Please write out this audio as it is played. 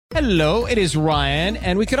Hello, it is Ryan,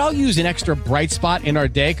 and we could all use an extra bright spot in our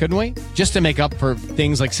day, couldn't we? Just to make up for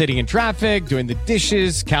things like sitting in traffic, doing the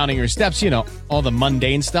dishes, counting your steps, all the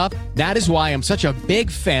mundane stuff. That is why I'm such a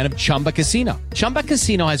big fan of Chumba Casino. Chumba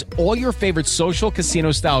Casino has all your favorite social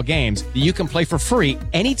casino-style games that you can play for free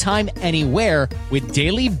anytime, anywhere with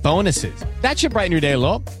daily bonuses. That should brighten your day a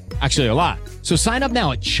little. Actually, a lot. So sign up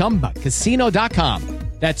now at ChumbaCasino.com.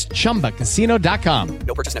 That's ChumbaCasino.com.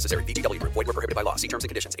 No purchase necessary. VGW Group. Void where prohibited by law. See terms and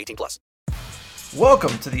conditions. 18+.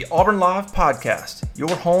 Welcome to the Auburn Live Podcast,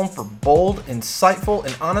 your home for bold, insightful,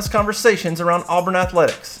 and honest conversations around Auburn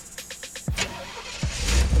athletics.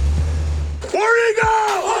 Where you go?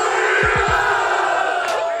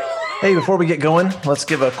 Hey, before we get going, let's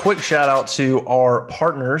give a quick shout out to our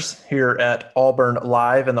partners here at Auburn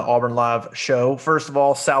Live and the Auburn Live Show. First of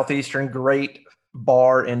all, Southeastern, great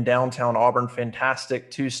bar in downtown Auburn,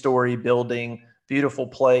 fantastic two-story building, beautiful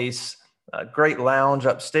place, great lounge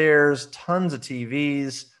upstairs, tons of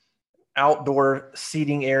TVs, outdoor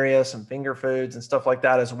seating area, some finger foods and stuff like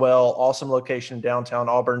that as well. Awesome location in downtown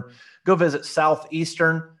Auburn. Go visit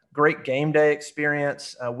Southeastern, great game day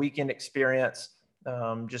experience, weekend experience.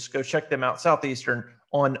 Just go check them out, Southeastern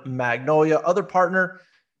on Magnolia. Other partner,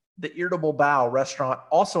 the Irritable Bow Restaurant,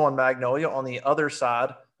 also on Magnolia on the other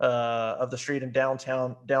side of the street in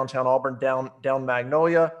downtown Auburn, down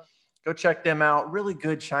Magnolia. Go check them out. Really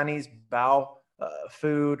good Chinese bao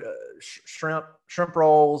food, shrimp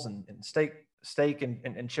rolls and steak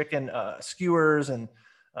and chicken skewers and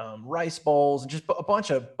rice bowls and just a bunch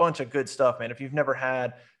of good stuff, man. If you've never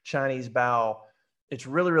had Chinese bao, it's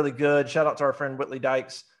really, really good. Shout out to our friend Whitley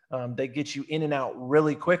Dykes. They get you in and out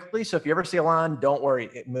really quickly. So if you ever see a line, don't worry,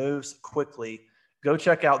 it moves quickly. Go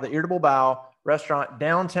check out the Irritable Bow Restaurant,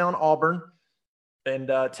 downtown Auburn, and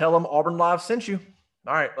tell them Auburn Live sent you.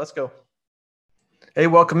 All right, let's go. Hey,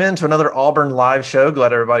 welcome into another Auburn Live show.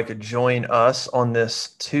 Glad everybody could join us on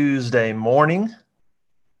this Tuesday morning.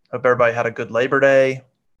 Hope everybody had a good Labor Day,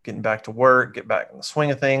 getting back to work, get back in the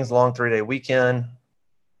swing of things, long 3-day weekend.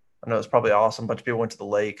 I know it's probably awesome. A bunch of people went to the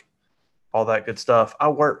lake, all that good stuff. I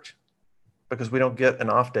worked because we don't get an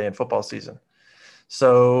off day in football season.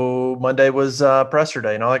 So Monday was presser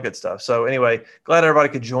day and all that good stuff. So anyway, glad everybody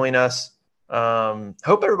could join us.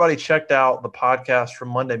 Hope everybody checked out the podcast from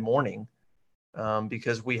Monday morning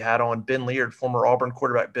because we had on Ben Leard, former Auburn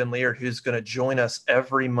quarterback Ben Leard, who's going to join us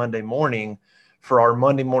every Monday morning for our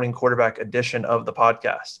Monday morning quarterback edition of the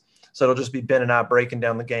podcast. So it'll just be Ben and I breaking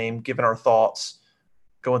down the game, giving our thoughts,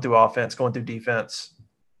 going through offense, going through defense,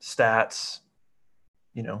 stats,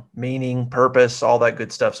 meaning, purpose, all that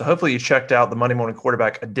good stuff. So hopefully you checked out the Monday morning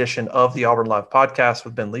quarterback edition of the Auburn Live podcast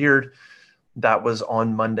with Ben Leard. That was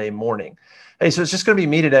on Monday morning. Hey, so it's just going to be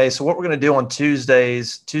me today. So what we're going to do on Tuesday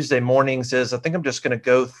mornings is I think I'm just going to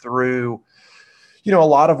go through, a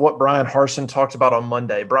lot of what Bryan Harsin talked about on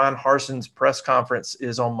Monday. Bryan Harsin's press conference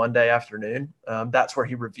is on Monday afternoon. That's where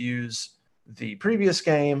he reviews the previous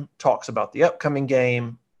game, talks about the upcoming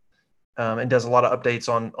game, and does a lot of updates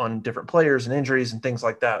on different players and injuries and things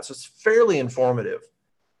like that. So it's fairly informative,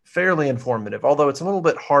 although it's a little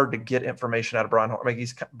bit hard to get information out of Bryan.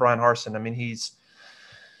 He's Bryan Harsin. I mean, he's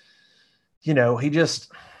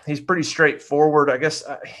pretty straightforward, I guess,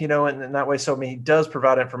 in that way. So, he does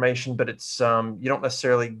provide information, but it's, you don't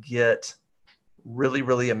necessarily get really,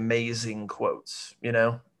 really amazing quotes,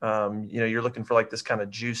 you're looking for like this kind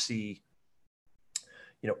of juicy,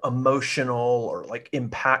 emotional or like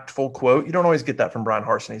impactful quote. You don't always get that from Bryan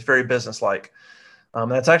Harsin. He's very businesslike.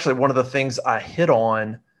 That's actually one of the things I hit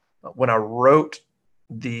on when I wrote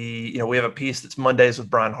we have a piece that's Mondays with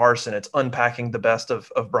Bryan Harsin. It's unpacking the best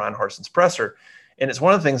of Bryan Harsin's presser. And it's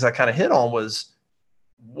one of the things I kind of hit on was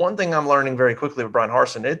one thing I'm learning very quickly with Bryan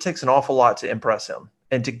Harsin. It takes an awful lot to impress him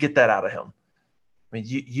and to get that out of him. I mean,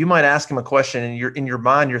 you might ask him a question and in your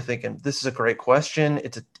mind, you're thinking, this is a great question.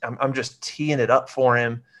 I'm just teeing it up for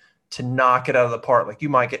him to knock it out of the park. Like you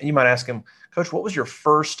might ask him, Coach, what was your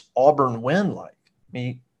first Auburn win like? I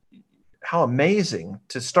mean, how amazing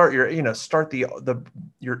to start the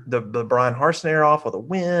Bryan Harsin era off with a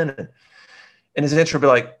win. And his answer will be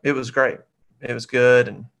like, it was great. It was good.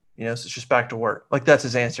 And, so it's just back to work. Like that's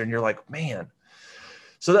his answer. And you're like, man.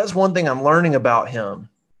 So that's one thing I'm learning about him.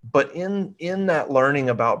 But in that learning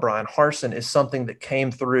about Bryan Harsin is something that came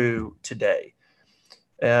through today.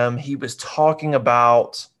 He was talking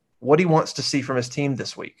about what he wants to see from his team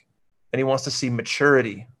this week. And he wants to see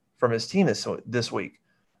maturity from his team this week.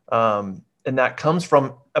 And that comes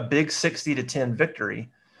from a big 60-10 victory.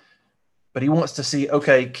 But he wants to see,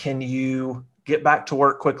 okay, can you get back to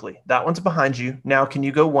work quickly? That one's behind you. Now, can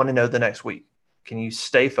you go 1-0 the next week? Can you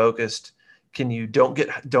stay focused? Can you don't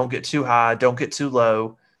get too high, don't get too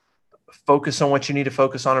low? focus on what you need to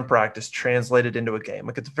focus on in practice, translate it into a game.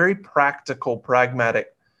 Like, it's a very practical,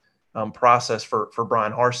 pragmatic process for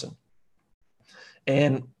Bryan Harsin.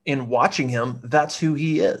 And in watching him, that's who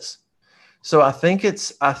he is. So I think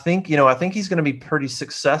he's going to be pretty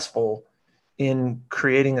successful in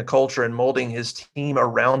creating a culture and molding his team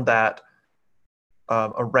around that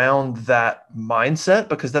mindset,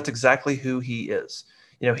 because that's exactly who he is.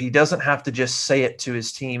 He doesn't have to just say it to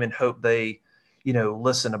his team and hope they,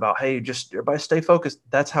 listen about, hey, just everybody stay focused.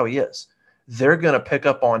 That's how he is. They're going to pick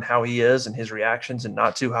up on how he is and his reactions, and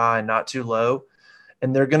not too high and not too low.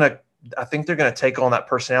 And I think they're going to take on that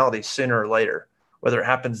personality sooner or later. Whether it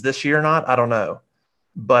happens this year or not, I don't know.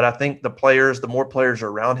 But I think the more players are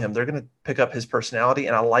around him, they're going to pick up his personality.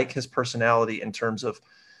 And I like his personality in terms of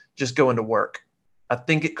just going to work. I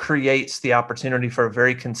think it creates the opportunity for a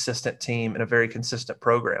very consistent team and a very consistent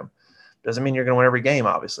program. Doesn't mean you're going to win every game,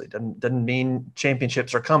 obviously. Doesn't mean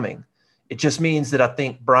championships are coming. It just means that I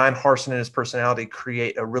think Bryan Harsin and his personality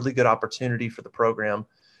create a really good opportunity for the program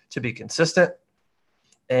to be consistent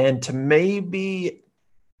and to maybe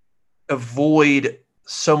avoid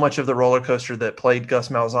so much of the roller coaster that played Gus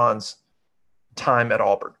Malzahn's time at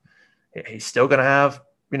Auburn. He's still going to have,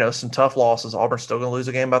 some tough losses. Auburn's still going to lose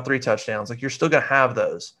a game by 3 touchdowns. Like, you're still going to have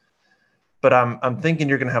those. But I'm thinking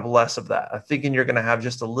you're going to have less of that. I'm thinking you're going to have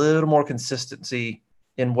just a little more consistency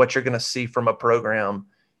in what you're going to see from a program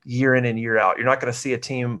year in and year out. You're not going to see a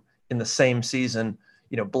team in the same season,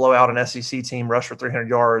 blow out an SEC team, rush for 300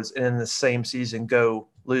 yards, and in the same season go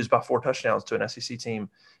lose by 4 touchdowns to an SEC team.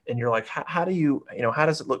 And you're like, how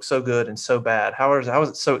does it look so good and so bad? How is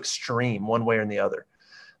it so extreme one way or the other?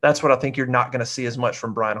 That's what I think you're not going to see as much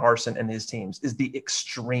from Bryan Harsin and his teams, is the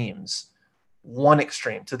extremes. One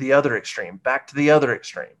extreme to the other extreme, back to the other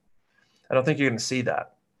extreme. I don't think you're going to see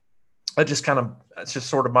that. It's just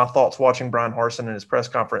sort of my thoughts watching Bryan Harsin in his press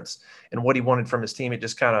conference and what he wanted from his team.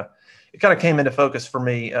 It kind of came into focus for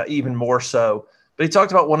me even more so. But he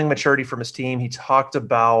talked about wanting maturity from his team. He talked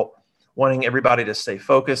about wanting everybody to stay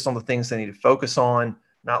focused on the things they need to focus on,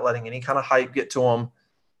 not letting any kind of hype get to them,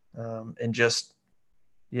 and just,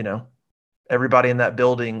 everybody in that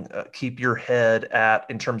building, keep your head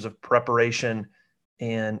in terms of preparation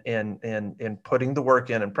and putting the work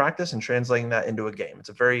in and practice and translating that into a game. It's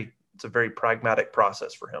a very pragmatic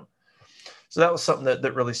process for him. So that was something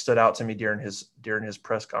that really stood out to me during his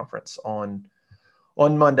press conference on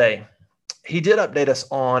Monday. He did update us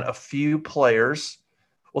on a few players.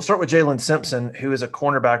 We'll start with Jalen Simpson, who is a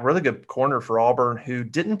cornerback, really good corner for Auburn, who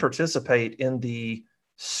didn't participate in the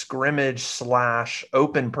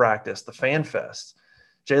scrimmage/open practice, the Fan Fest.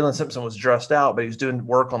 Jalen Simpson was dressed out, but he was doing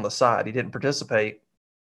work on the side. He didn't participate.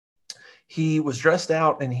 He was dressed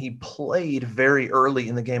out and he played very early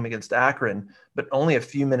in the game against Akron, but only a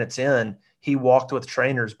few minutes in, he walked with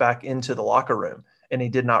trainers back into the locker room and he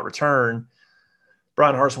did not return.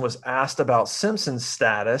 Bryan Harsin was asked about Simpson's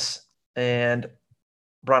status, and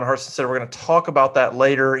Bryan Harsin said, we're going to talk about that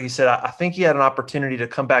later. He said, I think he had an opportunity to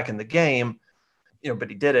come back in the game, but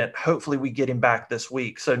he didn't. Hopefully we get him back this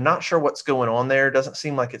week. So not sure what's going on there. Doesn't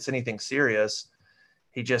seem like it's anything serious.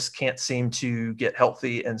 He just can't seem to get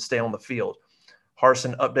healthy and stay on the field.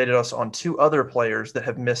 Harsin updated us on 2 other players that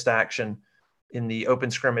have missed action in the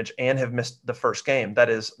open scrimmage and have missed the first game. That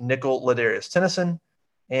is nickel Ladarius Tennyson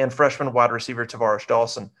and freshman wide receiver Tavarish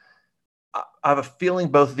Dawson. I have a feeling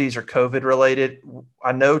both of these are COVID related.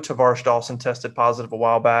 I know Tavarish Dawson tested positive a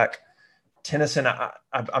while back. Tennyson,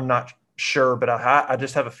 I'm not sure, but I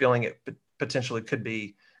just have a feeling it potentially could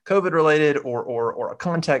be COVID related or a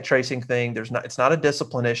contact tracing thing. It's not a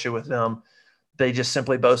discipline issue with them. They just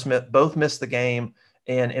simply both missed the game.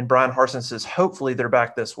 And Bryan Harsin says, hopefully they're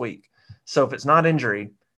back this week. So if it's not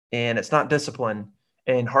injury and it's not discipline,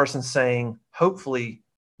 and Harsin's saying, hopefully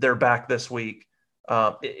they're back this week,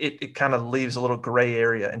 it kind of leaves a little gray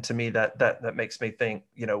area. And to me, that makes me think,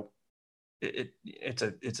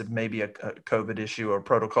 it's maybe a COVID issue or a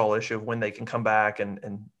protocol issue of when they can come back and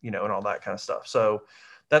all that kind of stuff. So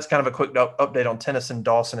that's kind of a quick update on Tennyson,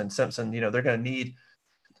 Dawson, and Simpson. They're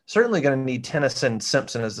certainly going to need Tennyson,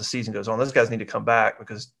 Simpson as the season goes on. Those guys need to come back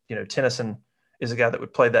because, Tennyson is a guy that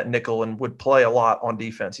would play that nickel and would play a lot on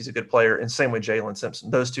defense. He's a good player. And same with Jalen Simpson.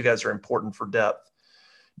 Those 2 guys are important for depth.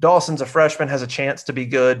 Dawson's a freshman, has a chance to be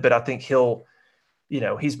good, but I think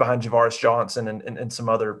he's behind Javaris Johnson and some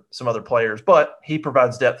other players, but he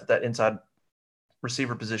provides depth at that inside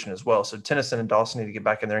receiver position as well. So Tennyson and Dawson need to get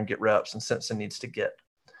back in there and get reps, and Simpson needs to get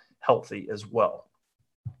healthy as well.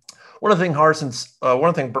 One of the things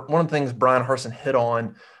Bryan Harsin hit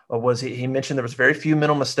on was he mentioned there was very few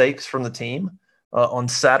mental mistakes from the team. on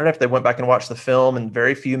Saturday. If they went back and watched the film, and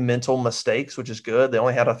very few mental mistakes, which is good. They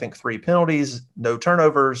only had, I think, 3 penalties, no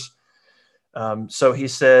turnovers. So he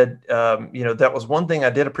said, that was one thing I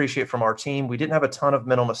did appreciate from our team. We didn't have a ton of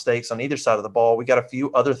mental mistakes on either side of the ball. We got a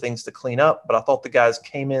few other things to clean up, but I thought the guys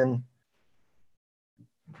came into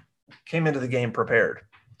the game prepared.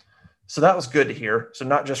 So that was good to hear. So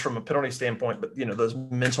not just from a penalty standpoint, but, those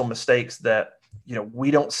mental mistakes that,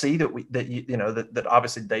 we don't see that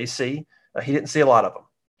obviously they see. He didn't see a lot of them.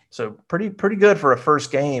 So pretty good for a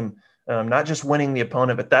first game, not just winning the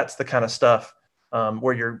opponent, but that's the kind of stuff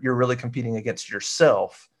where you're really competing against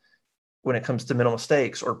yourself when it comes to mental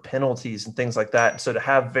mistakes or penalties and things like that. So to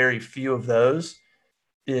have very few of those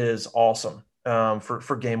is awesome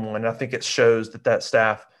for game one. And I think it shows that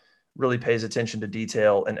staff really pays attention to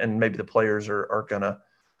detail, and maybe the players are going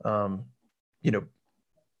to,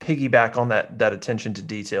 piggyback on that attention to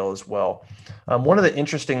detail as well. One of the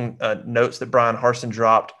interesting notes that Brian Harsin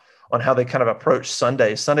dropped on how they kind of approach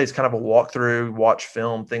Sunday. Sunday's kind of a walkthrough, watch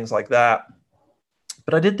film, things like that.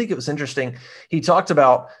 But I did think it was interesting. He talked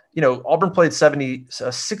about, Auburn played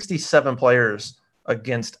 67 players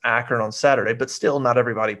against Akron on Saturday, but still not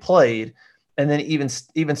everybody played. And then even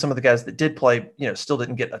some of the guys that did play, still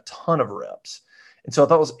didn't get a ton of reps. And so I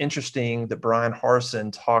thought it was interesting that Brian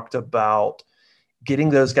Harsin talked about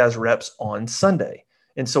getting those guys reps on Sunday.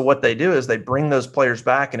 And so what they do is they bring those players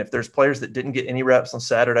back. And if there's players that didn't get any reps on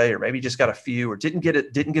Saturday, or maybe just got a few, or didn't get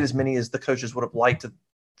as many as the coaches would have liked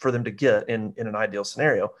for them to get in an ideal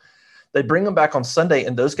scenario, they bring them back on Sunday,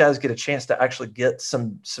 and those guys get a chance to actually get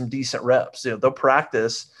some decent reps. They'll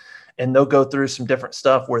practice and they'll go through some different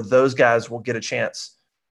stuff where those guys will get a chance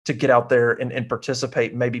to get out there and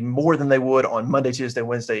participate maybe more than they would on Monday, Tuesday,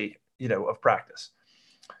 Wednesday, of practice.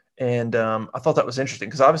 And I thought that was interesting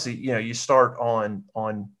because obviously, you start on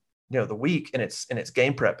the week and it's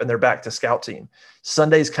game prep and they're back to scout team.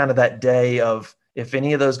 Sunday's kind of that day of, if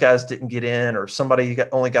any of those guys didn't get in or somebody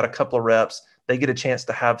only got a couple of reps, they get a chance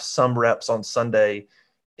to have some reps on Sunday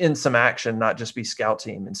in some action, not just be scout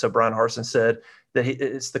team. And so Brian Harsin said that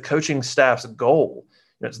it's the coaching staff's goal.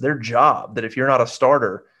 It's their job that if you're not a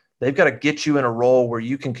starter, they've got to get you in a role where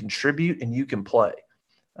you can contribute and you can play.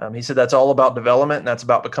 He said that's all about development, and that's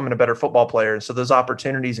about becoming a better football player. And so those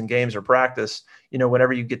opportunities in games or practice,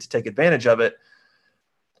 whenever you get to take advantage of it,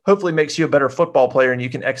 hopefully makes you a better football player and you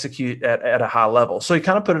can execute at a high level. So he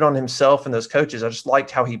kind of put it on himself and those coaches. I just liked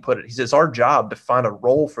how he put it. He says, it's our job to find a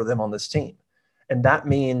role for them on this team. And that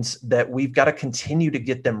means that we've got to continue to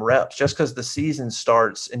get them reps. Just because the season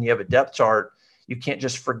starts and you have a depth chart, you can't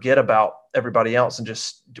just forget about everybody else and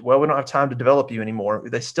just, we don't have time to develop you anymore.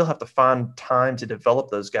 They still have to find time to develop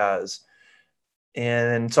those guys.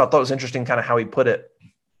 And so I thought it was interesting kind of how he put it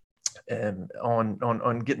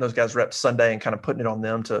on getting those guys reps Sunday and kind of putting it on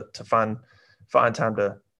them to find time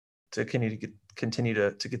to continue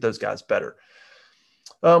to get those guys better.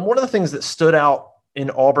 One of the things that stood out in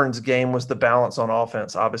Auburn's game was the balance on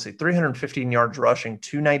offense. Obviously 315 yards rushing,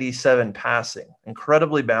 297 passing,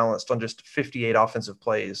 incredibly balanced on just 58 offensive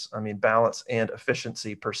plays. I mean, balance and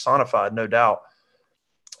efficiency personified, no doubt.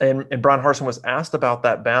 And Brian Harsin was asked about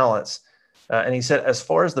that balance. And he said, as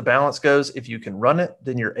far as the balance goes, if you can run it,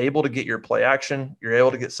 then you're able to get your play action. You're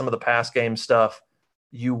able to get some of the pass game stuff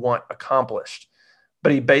you want accomplished.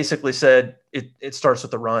 But he basically said it starts with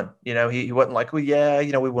the run. He wasn't like, well, yeah,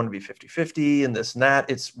 we want to be 50-50 and this and that.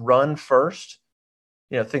 It's run first.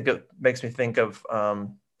 Makes me think of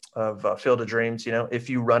Field of Dreams. If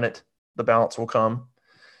you run it, the balance will come.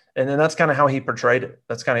 And then that's kind of how he portrayed it.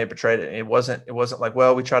 It wasn't like,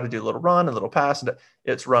 well, we try to do a little run, a little pass.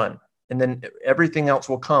 It's run. And then everything else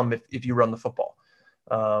will come if you run the football.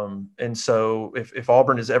 And so if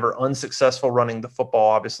Auburn is ever unsuccessful running the football,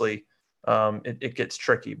 obviously it gets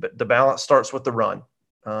tricky. But the balance starts with the run,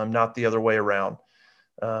 not the other way around.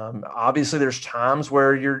 Obviously, there's times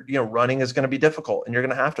where running is going to be difficult and you're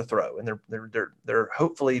going to have to throw. And they're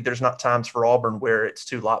hopefully there's not times for Auburn where it's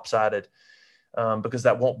too lopsided because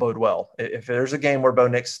that won't bode well. If there's a game where Bo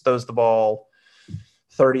Nix throws the ball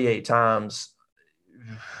 38 times,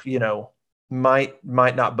 might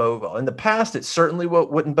not bode well. In the past, it certainly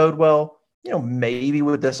wouldn't bode well. Maybe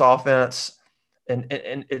with this offense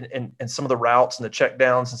and some of the routes and the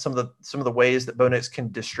checkdowns and some of the ways that Bo Nix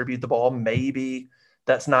can distribute the ball, maybe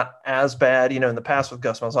that's not as bad. In the past with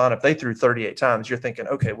Gus Malzahn, if they threw 38 times, you're thinking,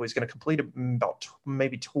 okay, well, he's going to complete about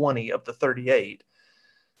maybe 20 of the 38,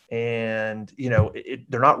 and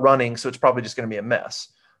they're not running, so it's probably just going to be a mess.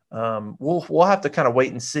 We'll have to kind of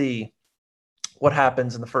wait and see what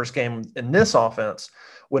happens in the first game in this offense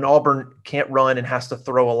when Auburn can't run and has to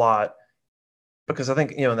throw a lot because I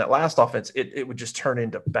think, in that last offense, it would just turn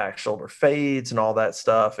into back shoulder fades and all that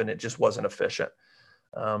stuff, and it just wasn't efficient.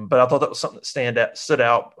 But I thought that was something that stood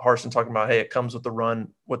out. Harsin talking about, hey, it comes with the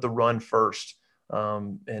run first.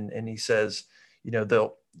 And he says,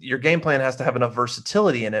 your game plan has to have enough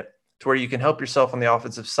versatility in it to where you can help yourself on the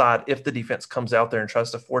offensive side if the defense comes out there and tries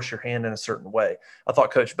to force your hand in a certain way. I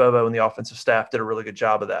thought Coach Bobo and the offensive staff did a really good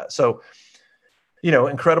job of that. So,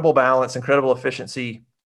 incredible balance, incredible efficiency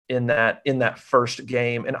in that first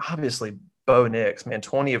game. And obviously Bo Nix, man,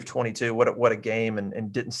 20 of 22, what a game,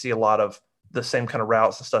 and didn't see a lot of the same kind of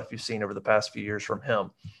routes and stuff you've seen over the past few years from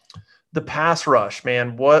him. The pass rush,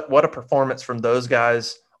 man, what a performance from those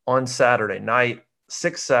guys on Saturday night.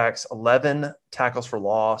 6 sacks, 11 tackles for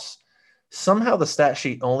loss. Somehow the stat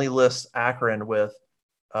sheet only lists Auburn with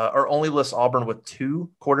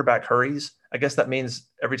 2 quarterback hurries. I guess that means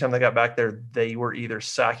every time they got back there, they were either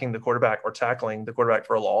sacking the quarterback or tackling the quarterback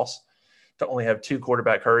for a loss. To only have 2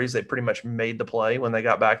 quarterback hurries, they pretty much made the play when they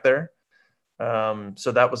got back there.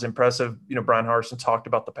 So that was impressive. Brian Harsin talked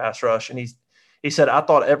about the pass rush, and he said, I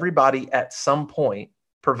thought everybody at some point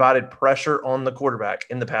provided pressure on the quarterback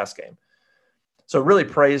in the pass game. So really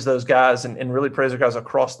praise those guys and really praise the guys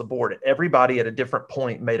across the board. Everybody at a different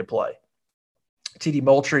point made a play. TD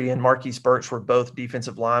Moultrie and Marquise Burks were both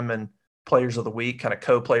defensive linemen players of the week, kind of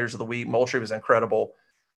co-players of the week. Moultrie was incredible.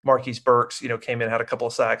 Marquise Burks, came in, had a couple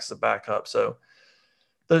of sacks as a backup. So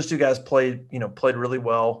those 2 guys played really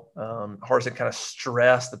well. Harsin kind of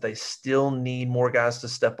stressed that they still need more guys to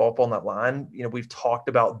step up on that line. We've talked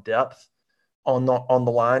about depth on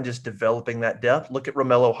the line, just developing that depth. Look at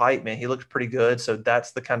Romello Height, man. He looks pretty good. So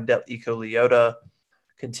that's the kind of depth. Iko Leota,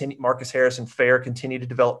 Marcus Harrison Fair continue to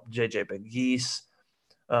develop. JJ Begees,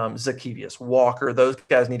 Zacchaeus Walker. Those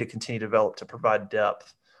guys need to continue to develop to provide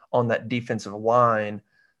depth on that defensive line.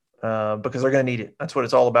 Because they're going to need it. That's what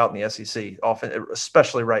it's all about in the SEC, often,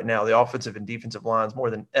 especially right now. The offensive and defensive lines,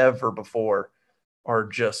 more than ever before,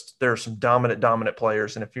 there are some dominant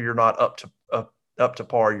players, and if you're not up to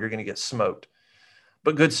par, you're going to get smoked.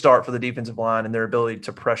 But good start for the defensive line and their ability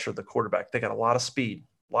to pressure the quarterback. They got a lot of speed.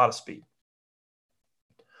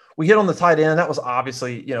 We hit on the tight end. That was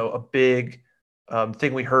obviously a big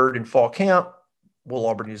thing we heard in fall camp. Will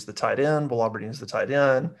Auburn use the tight end?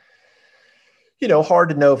 Hard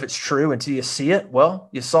to know if it's true until you see it. Well,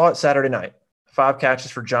 you saw it Saturday night. 5 catches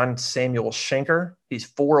for John Samuel Shenker. He's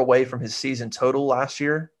 4 away from his season total last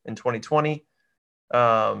year in 2020.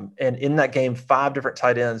 And in that game, 5 different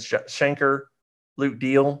tight ends, Shenker, Luke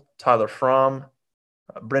Deal, Tyler Fromm,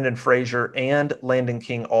 Brendan Frazier, and Landon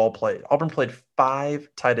King all played. Auburn played 5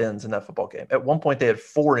 tight ends in that football game. At one point, they had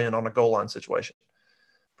 4 in on a goal line situation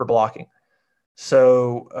for blocking.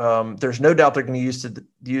 So there's no doubt they're going to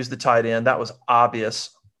use the tight end. That was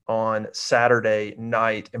obvious on Saturday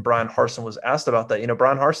night, and Brian Harsin was asked about that.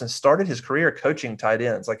 Brian Harsin started his career coaching tight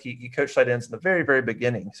ends. Like he coached tight ends in the very, very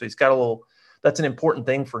beginning. So he's got that's an important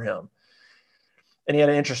thing for him. And he had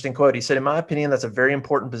an interesting quote. He said, in my opinion, that's a very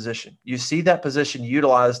important position. You see that position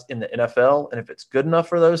utilized in the NFL, and if it's good enough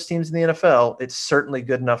for those teams in the NFL, it's certainly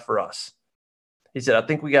good enough for us. He said, I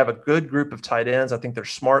think we have a good group of tight ends. I think they're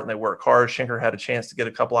smart and they work hard. Shenker had a chance to get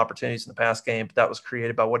a couple opportunities in the pass game, but that was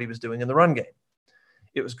created by what he was doing in the run game.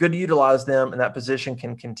 It was good to utilize them, and that position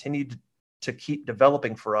can continue to keep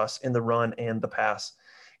developing for us in the run and the pass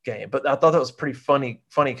game. But I thought that was a pretty funny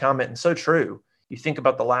comment, and so true. You think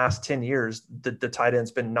about the last 10 years, the tight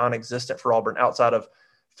end's been non-existent for Auburn outside of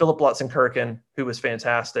Philip Lutzenkirchen, who was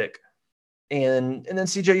fantastic, and then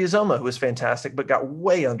CJ Uzoma, who was fantastic, but got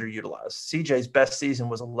way underutilized. CJ's best season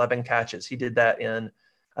was 11 catches. He did that in,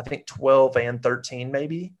 I think, 12 and 13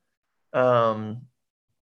 maybe. 11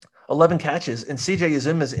 catches. And CJ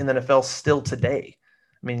Uzoma is in the NFL still today.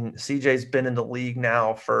 I mean, CJ's been in the league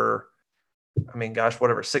now for,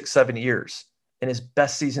 6-7 years. And his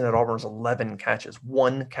best season at Auburn was 11 catches,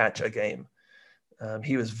 1 catch a game.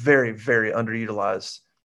 He was very, very underutilized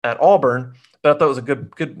at Auburn, but I thought it was a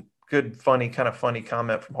good, funny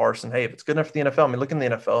comment from Harsin. Hey, if it's good enough for the NFL, look in the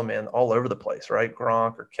NFL, man, all over the place, right?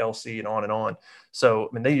 Gronk or Kelsey and on and on. So,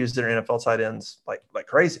 they use their NFL tight ends like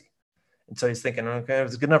crazy. And so he's thinking, okay, if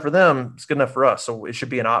it's good enough for them, it's good enough for us. So it should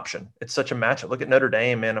be an option. It's such a matchup. Look at Notre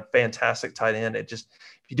Dame, man, a fantastic tight end. If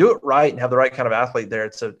you do it right and have the right kind of athlete there,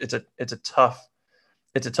 it's a tough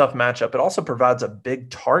matchup. It also provides a big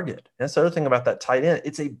target. And that's the other thing about that tight end.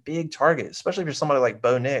 It's a big target, especially if you're somebody like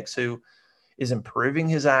Bo Nix, who is improving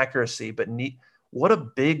his accuracy, but what a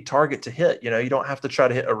big target to hit. You don't have to try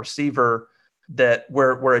to hit a receiver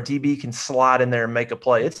where a DB can slide in there and make a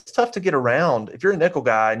play. It's tough to get around. If you're a nickel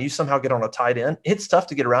guy and you somehow get on a tight end, it's tough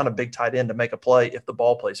to get around a big tight end to make a play if the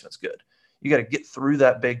ball placement's good. You got to get through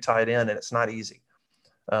that big tight end, and it's not easy.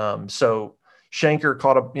 So Shanker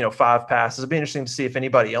caught 5 passes. It'd be interesting to see if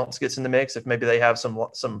anybody else gets in the mix, if maybe they have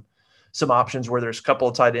some options where there's a couple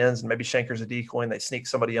of tight ends and maybe Shanker's a decoy and they sneak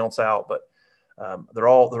somebody else out. But they're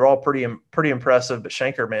all pretty impressive. But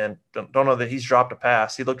Shanker, man, don't know that he's dropped a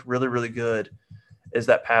pass. He looked really, really good as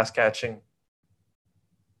that pass catching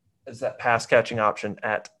option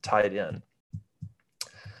at tight end.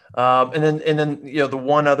 And then the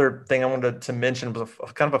one other thing I wanted to mention was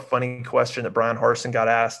kind of a funny question that Brian Harsin got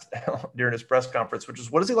asked during his press conference, which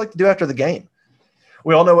is, what does he like to do after the game?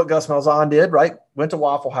 We all know what Gus Malzahn did, right? Went to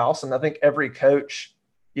Waffle House, and I think every coach,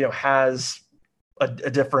 has a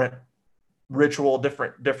different ritual,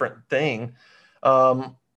 different thing.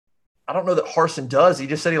 I don't know that Harsin does. He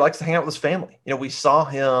just said he likes to hang out with his family. We saw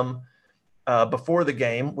him before the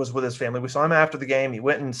game was with his family. We saw him after the game. He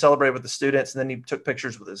went and celebrated with the students, and then he took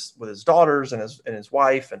pictures with his daughters and his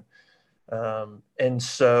wife, and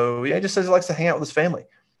so he just says he likes to hang out with his family.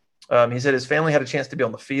 He said his family had a chance to be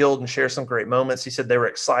on the field and share some great moments. He said they were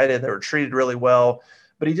excited, they were treated really well,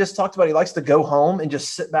 but he just talked about he likes to go home and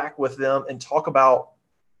just sit back with them and talk about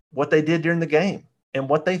what they did during the game and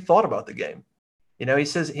what they thought about the game.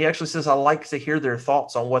 He actually says, I like to hear their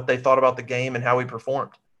thoughts on what they thought about the game and how we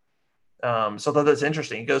performed. So I thought that's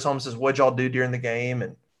interesting. He goes home and says, what'd y'all do during the game?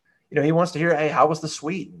 And, he wants to hear, hey, how was the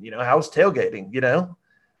suite? How was tailgating,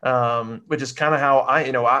 which is kind of how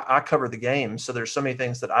I cover the game. So there's so many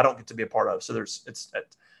things that I don't get to be a part of. So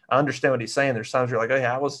I understand what he's saying. There's times you're like, hey,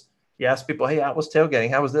 you ask people, hey, how was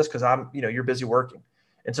tailgating? How was this? Cause you're busy working.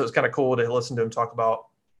 And so it's kind of cool to listen to him talk about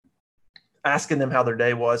asking them how their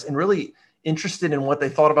day was and really interested in what they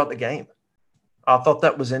thought about the game. I thought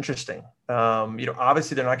that was interesting.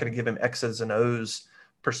 Obviously they're not going to give him X's and O's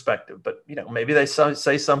perspective, but maybe they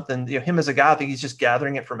say something, him as a guy, I think he's just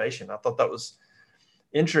gathering information. I thought that was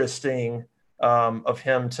interesting of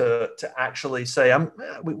him to actually say,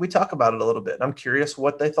 we talk about it a little bit. And I'm curious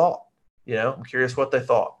what they thought,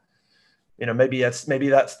 maybe that's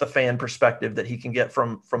the fan perspective that he can get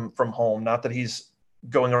from home. Not that he's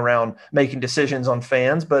going around making decisions on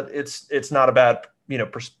fans, but it's not a bad,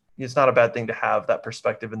 it's not a bad thing to have that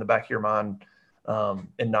perspective in the back of your mind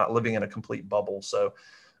and not living in a complete bubble. So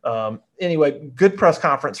anyway, good press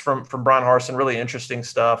conference from Brian Harsin, really interesting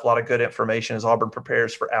stuff. A lot of good information as Auburn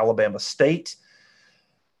prepares for Alabama State.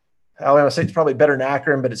 Alabama State's probably better than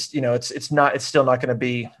Akron, but it's still not going to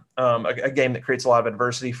be a game that creates a lot of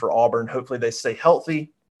adversity for Auburn. Hopefully they stay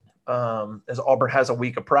healthy as Auburn has a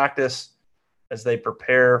week of practice as they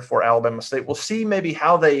prepare for Alabama State. We'll see maybe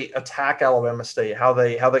how they attack Alabama State, how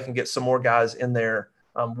they can get some more guys in there.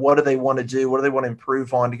 What do they want to do? What do they want to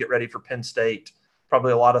improve on to get ready for Penn State?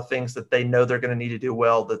 Probably a lot of things that they know they're going to need to do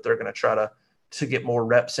well, that they're going to try to get more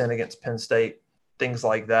reps in against Penn State, things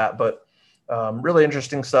like that. But really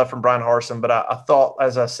interesting stuff from Brian Harsin. But I thought,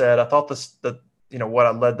 as I said, what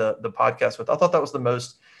I led the podcast with, I thought that was the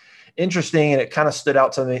most interesting, and it kind of stood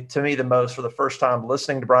out to me the most for the first time,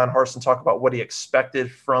 listening to Brian Harsin talk about what he expected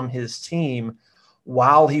from his team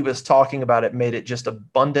while he was talking about it, made it just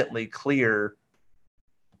abundantly clear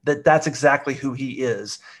that that's exactly who he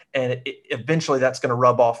is. And eventually that's going to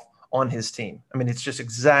rub off on his team. I mean, it's just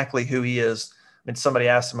exactly who he is. I mean, somebody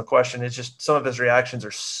asked him a question. It's just some of his reactions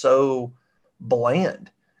are so bland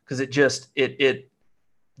because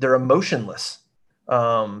they're emotionless.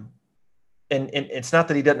 And it's not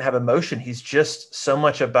that he doesn't have emotion. He's just so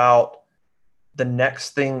much about the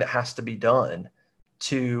next thing that has to be done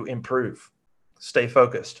to improve, stay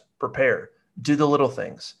focused, prepare, do the little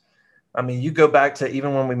things. I mean, you go back to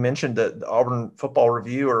even when we mentioned the Auburn Football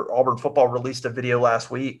Review, or Auburn Football released a video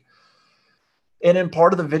last week. And in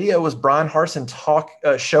part of the video was Brian Harsin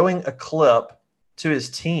showing a clip to his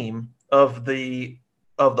team of the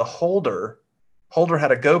holder. Holder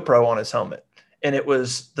had a GoPro on his helmet. And it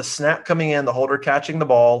was the snap coming in, the holder catching the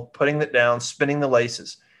ball, putting it down, spinning the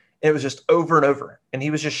laces. And it was just over and over. And he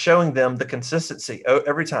was just showing them the consistency.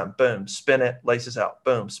 Every time, boom, spin it, laces out.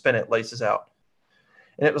 Boom, spin it, laces out.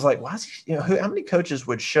 And it was like, why is he, how many coaches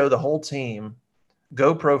would show the whole team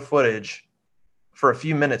GoPro footage for a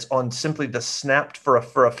few minutes on simply the snapped for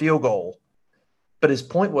a field goal? But his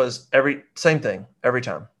point was same thing every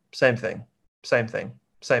time, same thing.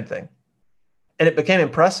 And it became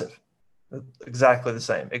impressive. Exactly the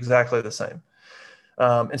same.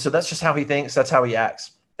 And so that's just how he thinks. That's how he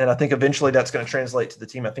acts. And I think eventually that's going to translate to the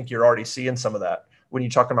team. I think you're already seeing some of that when you're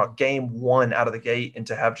talking about game one out of the gate, and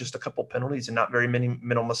to have just a couple penalties and not very many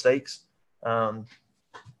mental mistakes. I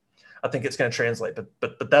think it's going to translate,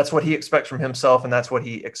 but that's what he expects from himself, and that's what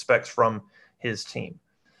he expects from his team.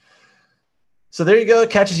 So So there you go. It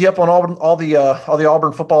catches you up on Auburn, all the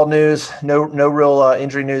Auburn football news. No real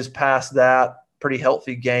injury news past that. Pretty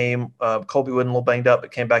healthy game. Colby Wooden a little banged up,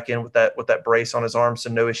 but came back in with that brace on his arm, so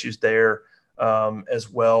no issues there as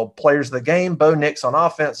well. Players of the game: Bo Nix on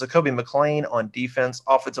offense, Zacoby McClain on defense.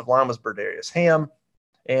 Offensive line was Berdarius Ham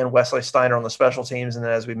and Wesley Steiner on the special teams, and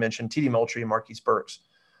then as we mentioned, T.D. Moultrie and Marquise Burks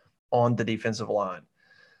on the defensive line.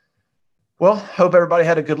 Well, hope everybody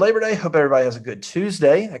had a good Labor Day. Hope everybody has a good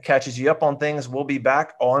Tuesday. That catches you up on things. We'll be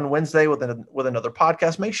back on Wednesday with another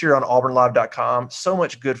podcast. Make sure you're on auburnlive.com. So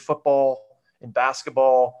much good football and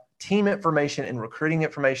basketball, team information and recruiting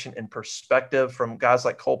information and perspective from guys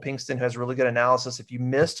like Cole Pinkston, who has really good analysis. If you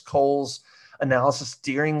missed Cole's analysis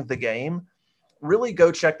during the game, really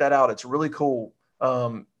go check that out. It's really cool.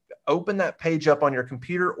 Open that page up on your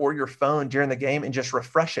computer or your phone during the game and just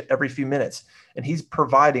refresh it every few minutes. And he's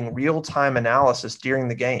providing real-time analysis during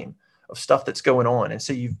the game of stuff that's going on. And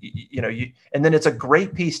so and then it's a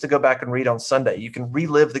great piece to go back and read on Sunday. You can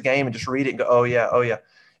relive the game and just read it and go, oh yeah.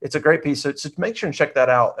 It's a great piece. So make sure and check that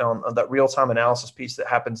out on that real-time analysis piece that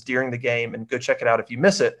happens during the game, and go check it out. If you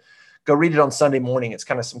miss it, go read it on Sunday morning. It's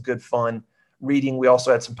kind of some good fun reading. We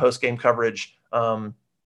also had some post-game coverage from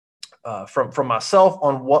myself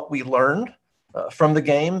on what we learned from the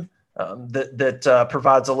game that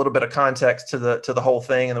provides a little bit of context to the whole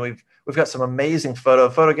thing. And then we've got some amazing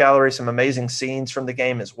photo gallery, some amazing scenes from the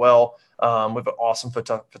game as well. We have an awesome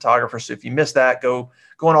photographer. So if you missed that, go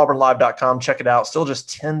on auburnlive.com, check it out. Still just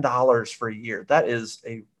 $10 for a year. That is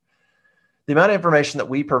the amount of information that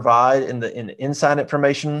we provide in the inside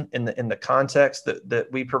information in the context that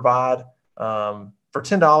we provide for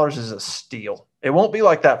 $10 is a steal. It won't be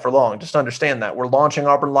like that for long. Just understand that. We're launching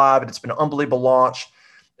Auburn Live, and it's been an unbelievable launch.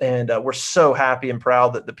 And we're so happy and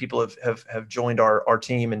proud that the people have joined our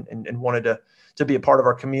team and wanted to be a part of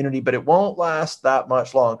our community. But it won't last that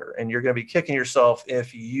much longer. And you're going to be kicking yourself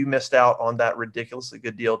if you missed out on that ridiculously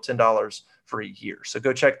good deal, $10 for a year. So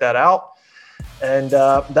go check that out. And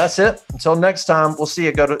that's it. Until next time, we'll see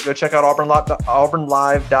you. Go check out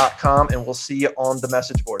auburnlive.com, and we'll see you on the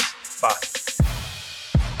message boards. Bye.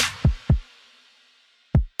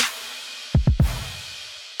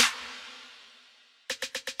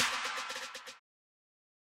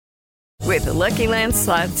 With the Lucky Land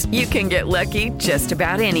Slots, you can get lucky just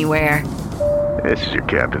about anywhere. This is your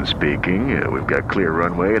captain speaking. We've got clear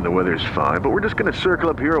runway and the weather's fine, but we're just going to circle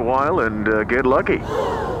up here a while and get lucky.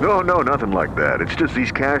 No, nothing like that. It's just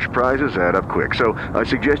these cash prizes add up quick. So I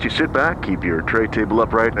suggest you sit back, keep your tray table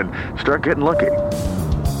upright, and start getting lucky.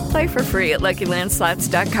 Play for free at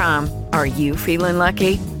LuckyLandSlots.com. Are you feeling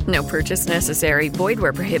lucky? No purchase necessary. Void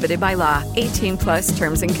where prohibited by law. 18+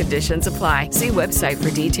 terms and conditions apply. See website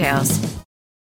for details.